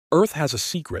Earth has a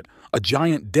secret, a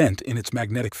giant dent in its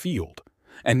magnetic field,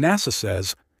 and NASA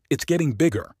says it's getting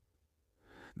bigger.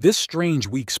 This strange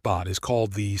weak spot is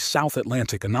called the South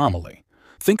Atlantic Anomaly.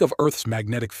 Think of Earth's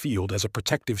magnetic field as a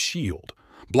protective shield,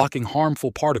 blocking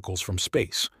harmful particles from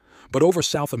space. But over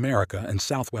South America and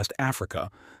Southwest Africa,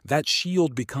 that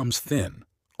shield becomes thin,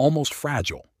 almost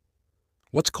fragile.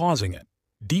 What's causing it?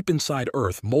 Deep inside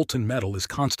Earth, molten metal is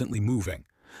constantly moving.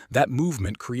 That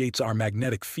movement creates our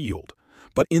magnetic field.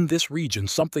 But in this region,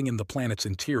 something in the planet's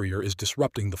interior is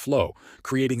disrupting the flow,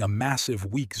 creating a massive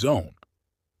weak zone.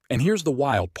 And here's the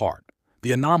wild part.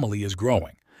 The anomaly is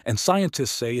growing, and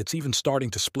scientists say it's even starting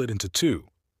to split into two.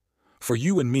 For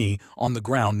you and me, on the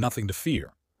ground, nothing to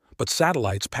fear. But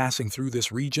satellites passing through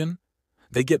this region?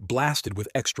 They get blasted with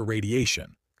extra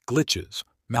radiation, glitches,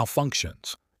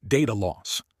 malfunctions, data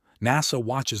loss. NASA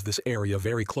watches this area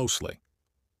very closely.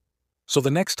 So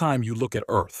the next time you look at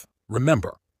Earth,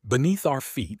 remember, beneath our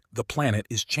feet, the planet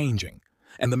is changing,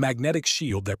 and the magnetic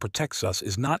shield that protects us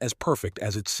is not as perfect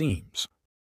as it seems.